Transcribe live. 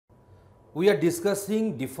we are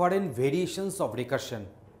discussing different variations of recursion,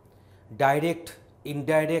 direct,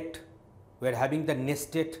 indirect, we are having the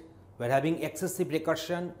nested, we are having excessive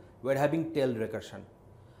recursion, we are having tail recursion.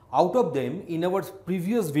 Out of them, in our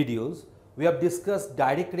previous videos, we have discussed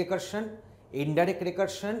direct recursion, indirect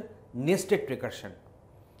recursion, nested recursion.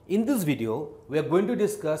 In this video, we are going to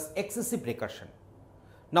discuss excessive recursion.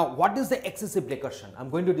 Now, what is the excessive recursion? I am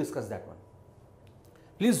going to discuss that one.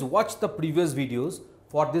 Please watch the previous videos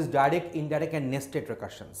for this direct, indirect and nested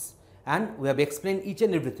recursions, and we have explained each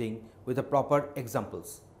and everything with the proper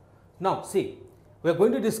examples. Now see, we are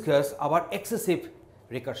going to discuss our excessive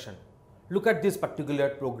recursion. Look at this particular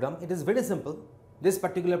program, it is very simple. This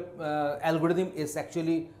particular algorithm is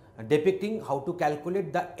actually depicting how to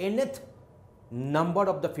calculate the nth number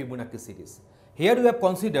of the Fibonacci series. Here we have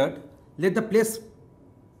considered, let the place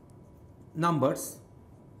numbers.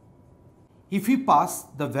 If we pass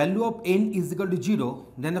the value of n is equal to 0,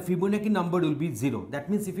 then the Fibonacci number will be 0. That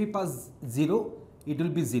means if we pass 0, it will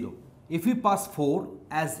be 0. If we pass 4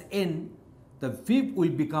 as n, the fib will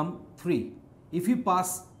become 3. If we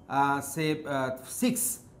pass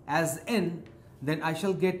 6 as n, then I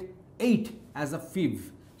shall get 8 as a fib.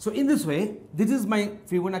 So in this way, this is my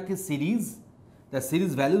Fibonacci series. The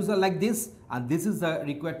series values are like this, and this is the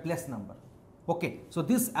required place number. Okay, so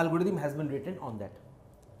this algorithm has been written on that.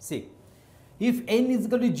 See, if n is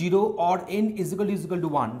equal to 0 or n is equal to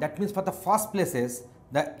 1, that means for the first places,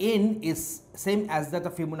 the n is same as the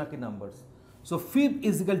Fibonacci numbers. So fib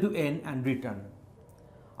is equal to n and return.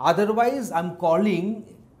 Otherwise, I am calling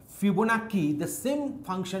Fibonacci, the same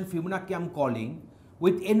function Fibonacci I am calling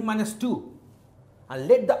with n minus 2, and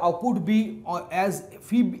let the output be as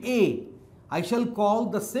fib a. I shall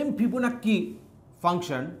call the same Fibonacci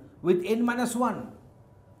function with n minus 1.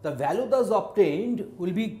 The value thus obtained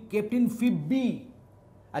will be kept in fib b,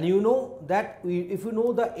 and you know that if you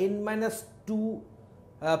know the n minus 2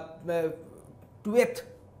 2th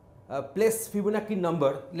place Fibonacci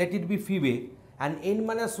number, let it be fib a, and n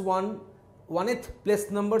minus 1th place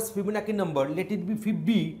numbers Fibonacci number, let it be fib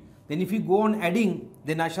b. Then if you go on adding,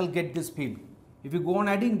 then I shall get this fib. If you go on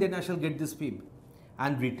adding, then I shall get this fib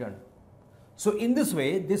and return. So in this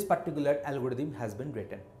way, this particular algorithm has been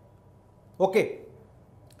written. Okay.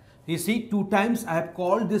 You see, 2 times I have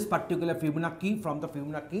called this particular Fibonacci from the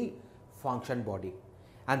Fibonacci function body,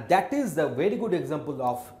 and that is the very good example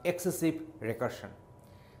of excessive recursion.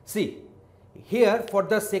 See, here for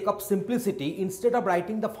the sake of simplicity, instead of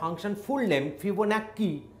writing the function full name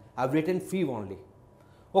Fibonacci, I have written fib only.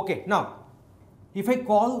 Okay, now if I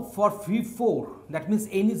call for fib 4, that means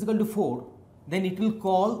n is equal to 4, then it will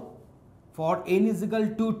call for n is equal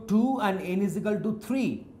to 2 and n is equal to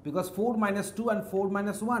 3. Because 4 minus 2 and 4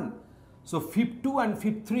 minus 1. So fib 2 and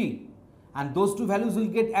fib 3, and those two values will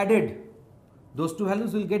get added. Those two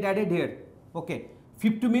values will get added here. Okay.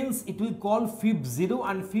 Fib 2 means it will call fib 0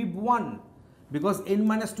 and fib 1, because n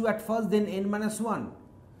minus 2 at first, then n minus 1.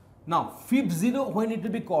 Now fib 0, when it will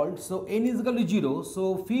be called, so n is equal to 0,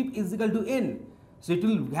 so fib is equal to n. So it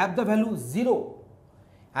will have the value 0.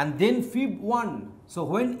 And then fib 1. So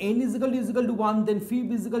when n is equal to 1, then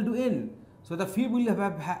fib is equal to n. So the fib will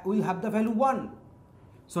have the value 1.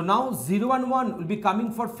 So now 0 and 1 will be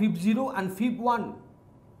coming for fib 0 and fib 1.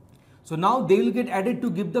 So now they will get added to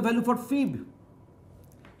give the value for fib.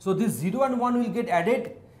 So this 0 and 1 will get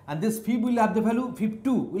added, and this fib will have the value, fib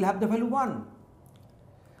 2 will have the value 1.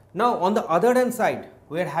 Now on the other hand side,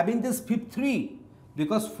 we are having this fib 3,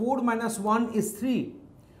 because 4 minus 1 is 3.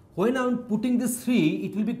 When I am putting this 3,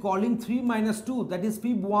 it will be calling 3 minus 2, that is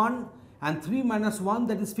fib 1, and 3 minus 1,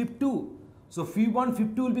 that is fib 2. So fib 1,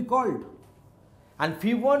 fib 2 will be called, and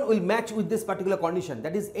fib 1 will match with this particular condition,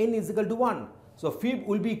 that is n is equal to 1. So fib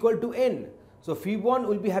will be equal to n. So fib 1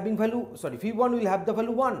 will be having value, fib 1 will have the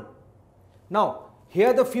value 1. Now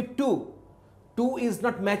here the fib 2 is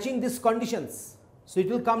not matching these conditions, so it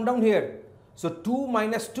will come down here. So 2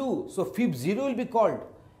 minus 2, so fib 0 will be called,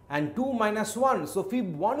 and 2 minus 1, so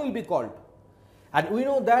fib 1 will be called. And we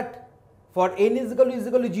know that for n is equal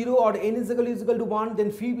to 0 or n is equal to 1,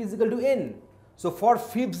 then fib is equal to n. So for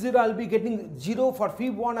fib 0 I will be getting 0, for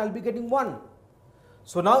fib 1 I will be getting 1.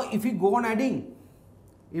 So now if we go on adding,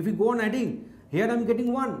 here I am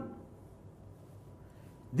getting 1.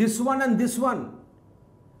 This one and this one,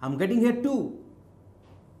 I am getting here 2.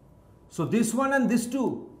 So this one and this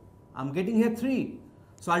 2, I am getting here 3.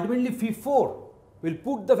 So ultimately fib 4 will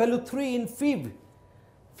put the value 3 in fib.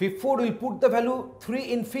 Fib 4 will put the value 3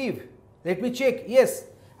 in fib. Let me check. Yes,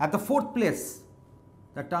 at the 4th place,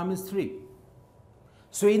 the term is 3.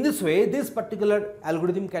 So in this way, this particular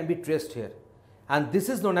algorithm can be traced here, and this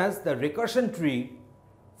is known as the recursion tree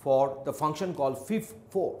for the function called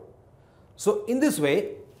fib4. So in this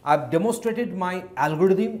way, I've demonstrated my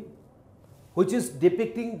algorithm which is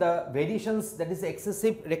depicting the variations, that is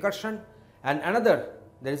excessive recursion, and another,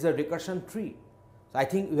 there is a recursion tree. So I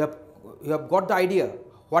think you have got the idea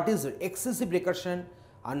what is excessive recursion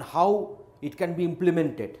and how it can be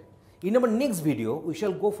implemented. In our next video, we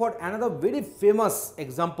shall go for another very famous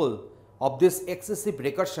example of this excessive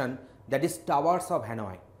recursion, that is Towers of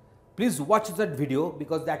Hanoi. Please watch that video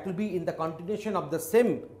because that will be in the continuation of the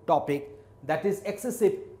same topic, that is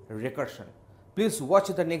excessive recursion. Please watch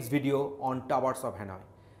the next video on Towers of Hanoi,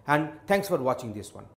 and thanks for watching this one.